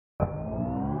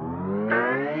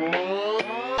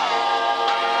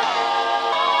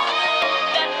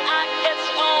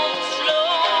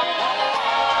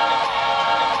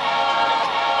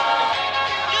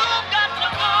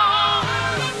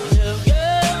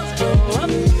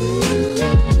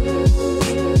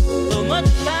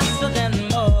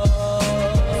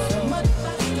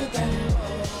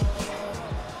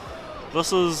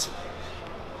this is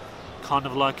kind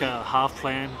of like a half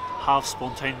planned, half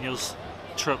spontaneous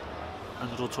trip in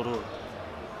Rotorua.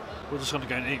 We're just gonna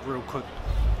go and eat real quick.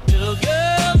 Little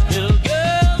girls, little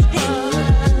girls,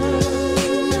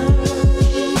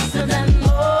 faster than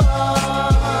more.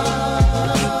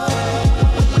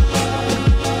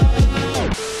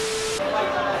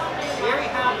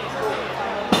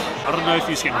 I don't know if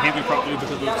you can hear me properly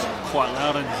because it's quite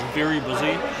loud and it's very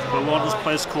busy. But we're on this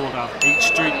place called Eat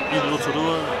Streat in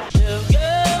Rotorua. Little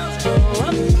girls grow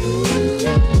up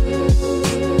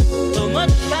so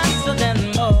much faster than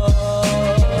more.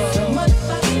 So much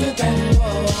faster than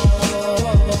more.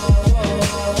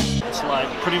 It's like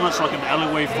pretty much like an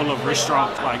alleyway full of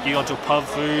restaurants. Like you got your pub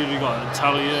food, you got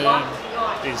Italian,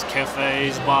 there's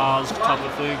cafes, bars, type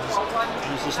of things.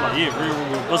 And it's just like, yeah,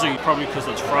 we're busy probably because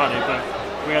it's Friday, but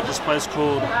we're at this place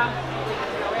called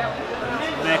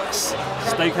Max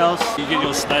Steakhouse. You get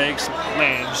your steaks,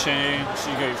 lamb shanks,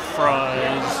 you get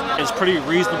fries. It's pretty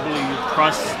reasonably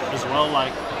priced as well.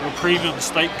 Like your premium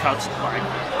steak cuts,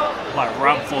 like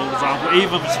rump for example,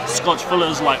 even Scotch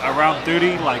fillet is like around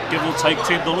 30, like give or take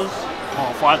 $10 or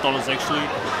 $5 actually.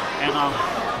 And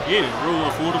yeah, real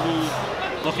affordable.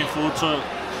 Looking forward to it.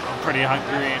 I'm pretty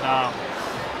hungry and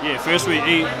yeah, first we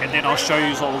eat and then I'll show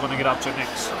you what we're gonna get up to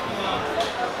next.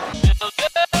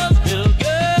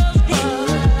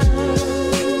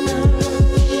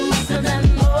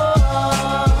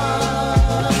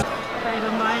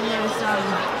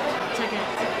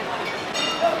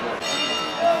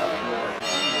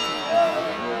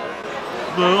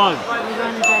 No, We're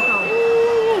going to Jackal.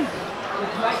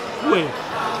 where?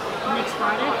 Next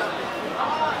Friday.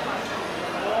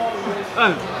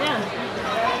 Oh, Yeah.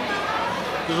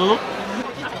 there's a look.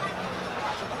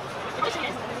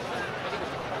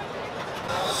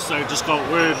 So just got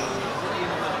word.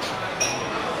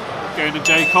 Going to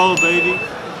J. Cole, baby.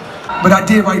 But I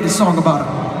did write this song about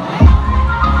him.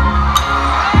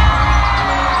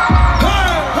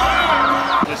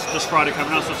 This Friday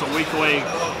coming up, so it's a week away.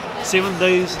 7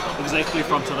 days exactly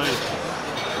from today.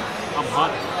 I'm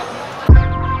hyped.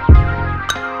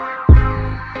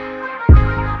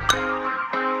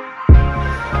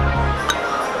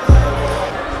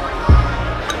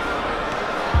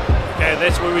 Okay,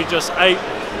 that's where we just ate.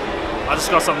 I just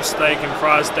got some steak and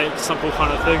fries, simple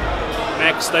kind of thing.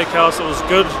 Max Steakhouse, it was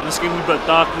good. It's getting a bit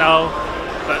dark now,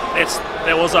 but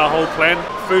that was our whole plan.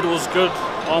 Food was good,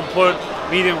 on point,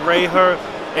 medium rare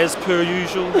as per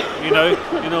usual, you know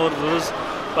what it is.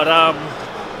 But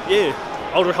yeah,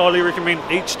 I would highly recommend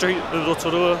Eat Streat in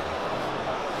Rotorua.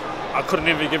 I couldn't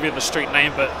even give you the street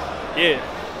name, but yeah,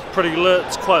 pretty lit,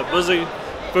 it's quite busy,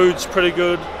 food's pretty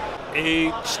good.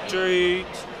 Eat Streat.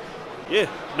 Yeah,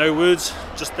 no words,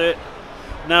 just that.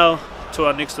 Now to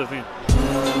our next event.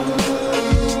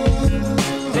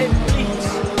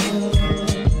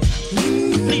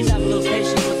 Please have a little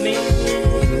patience with me.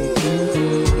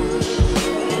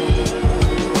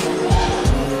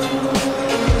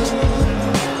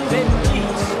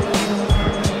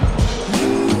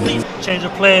 Change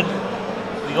of plan.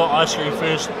 We got ice cream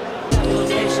first. Have a little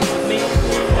patience with me.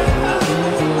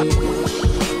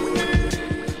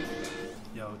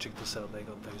 Yo, check this out. They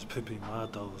got those poopy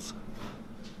mardos.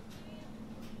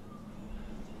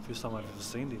 First time I've ever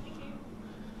seen them.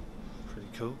 Pretty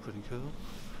cool, pretty cool.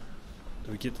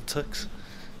 Do we get the ticks?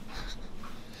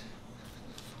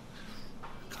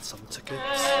 Got some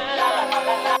tickets.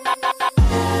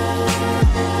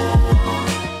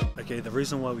 Okay, the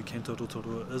reason why we came to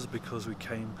Rotorua is because we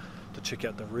came to check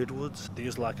out the Redwoods.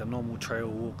 There's like a normal trail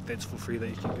walk that's for free that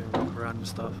you can go walk around and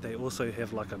stuff. They also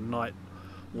have like a night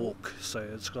walk, so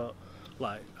it's got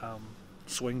like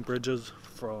swing bridges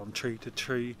from tree to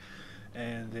tree,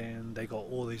 and then they got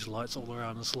all these lights all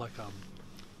around. It's like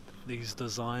these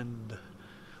designed,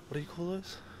 what do you call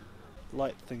those?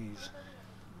 Light thingies,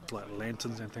 like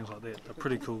lanterns and things like that. They're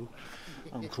pretty cool,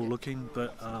 cool looking,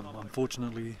 but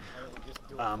unfortunately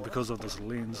because of this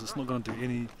lens it's not going to do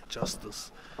any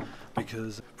justice,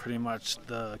 because pretty much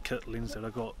the kit lens that I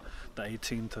got, the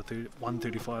 18 to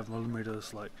 135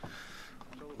 millimeters, like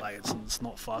it's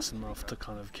not fast enough to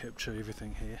kind of capture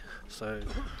everything here, so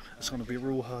it's going to be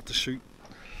real hard to shoot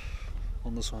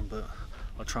on this one, but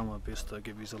I'll try my best to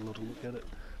give you a little look at it.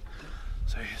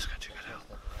 So let's go check it out.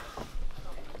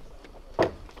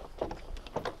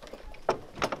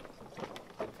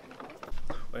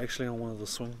 We're actually on one of the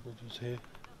swing bridges here,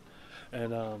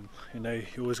 and you know,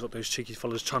 you always got those cheeky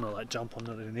fellas trying to like jump on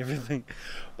it and everything,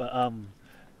 but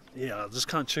yeah, I just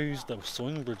can't choose the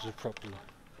swing bridges properly.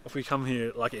 If we come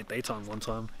here like at daytime one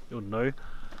time, you'll know.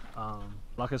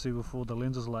 Like I said before, the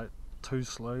lens is like too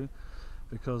slow,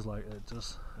 because like it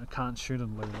can't shoot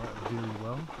in low light very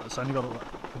well. It's only got a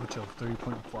temperature of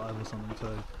 3.5 or something.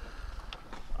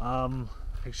 So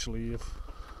actually, if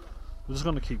we're just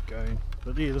gonna keep going.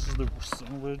 But yeah, this is the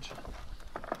Sun Ridge.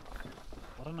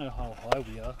 I don't know how high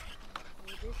we are.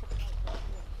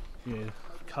 Yeah,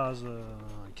 cars are.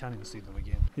 I can't even see them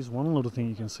again. Here's one little thing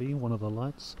you can see. One of the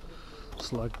lights.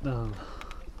 It's like the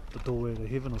doorway to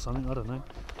heaven or something. I don't know.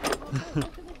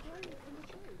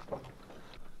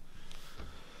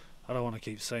 I don't want to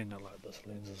keep saying that like this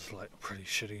lens is like pretty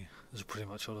shitty. This is pretty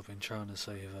much what I've been trying to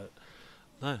say. But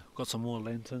no, got some more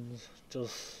lanterns.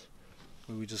 Just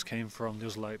where we just came from.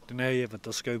 There's like, you know, you have a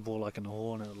disco ball like in the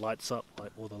hall and it lights up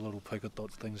like all the little polka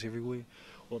dot things everywhere.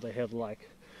 Or they have like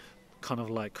kind of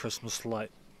like Christmas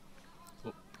light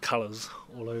colours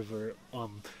all over it.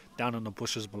 Down in the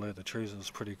bushes below the trees. It was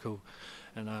pretty cool.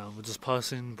 And we're just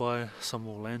passing by some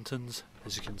more lanterns,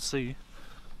 as you can see,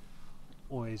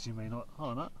 or as you may not.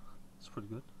 Oh no, it's pretty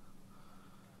good.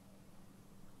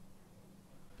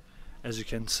 As you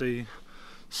can see,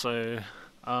 so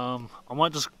I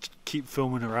might just keep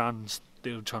filming around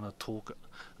instead of trying to talk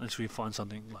unless we find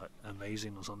something like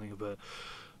amazing or something. But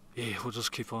yeah, we'll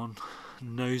just keep on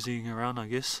nosing around, I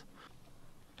guess.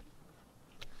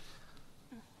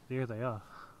 There they are.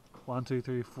 1, 2,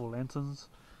 3, 4 lanterns.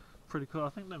 Pretty cool. I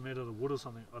think they're made out of wood or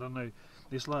something. I don't know.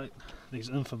 There's like these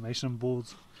information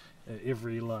boards at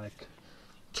every like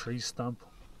tree stump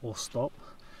or stop,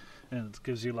 and it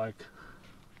gives you like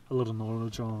a little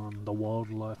knowledge on the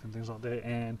wildlife and things like that,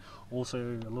 and also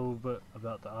a little bit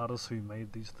about the artists who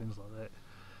made these things like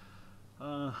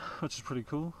that, which is pretty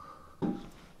cool.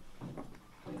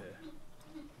 Yeah.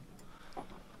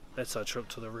 That's our trip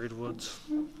to the Redwoods.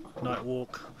 Night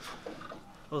walk.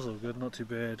 That was all good, not too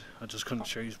bad. I just couldn't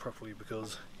show you properly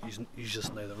because you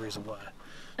just know the reason why.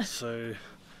 So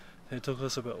it took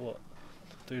us about what,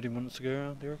 30 minutes to go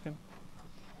around, do you reckon?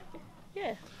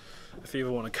 Yeah. If you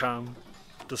ever want to come,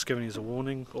 just giving you a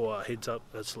warning or a heads up,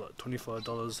 it's like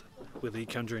 $25 whether you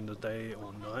come during the day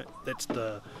or night. That's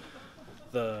the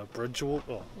bridge walk.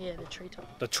 Oh, Yeah, the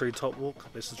treetop. the treetop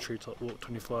walk. This is treetop walk,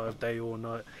 25 day or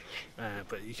night.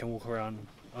 But you can walk around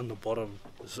on the bottom.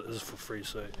 This is for free.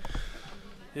 So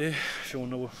yeah, if you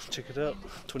want to check it out,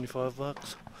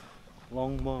 $25.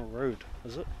 Long Mile Road,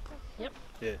 is it? Yep.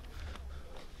 Yeah.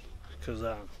 Because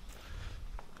I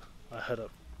had a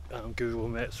Google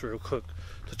Maps real quick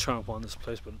to try and find this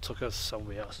place, but it took us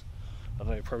somewhere else. I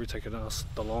don't know, probably taking us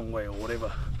the long way or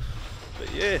whatever.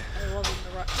 But yeah, It wasn't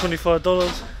the right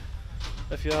 $25.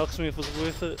 If you ask me if it's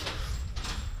worth it,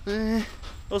 it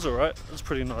was alright. It was a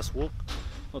pretty nice walk,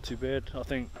 not too bad. I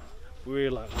think we're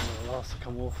like one of the last to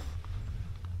come off.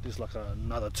 There's like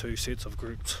another 2 sets of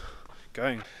groups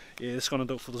going. Yeah, that's gonna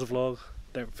do it for this vlog.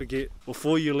 Don't forget,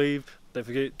 before you leave, don't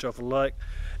forget, drop a like,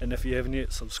 and if you haven't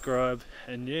yet, subscribe.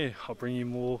 And yeah, I'll bring you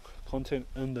more content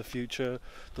in the future.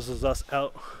 This is us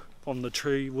out from the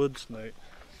tree woods. No,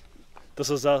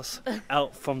 this is us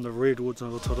out from the redwoods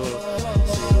in Rotorua.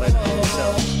 See you later. Peace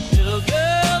out. Little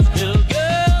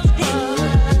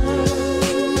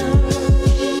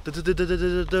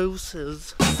girls,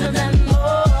 Doses. and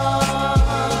more.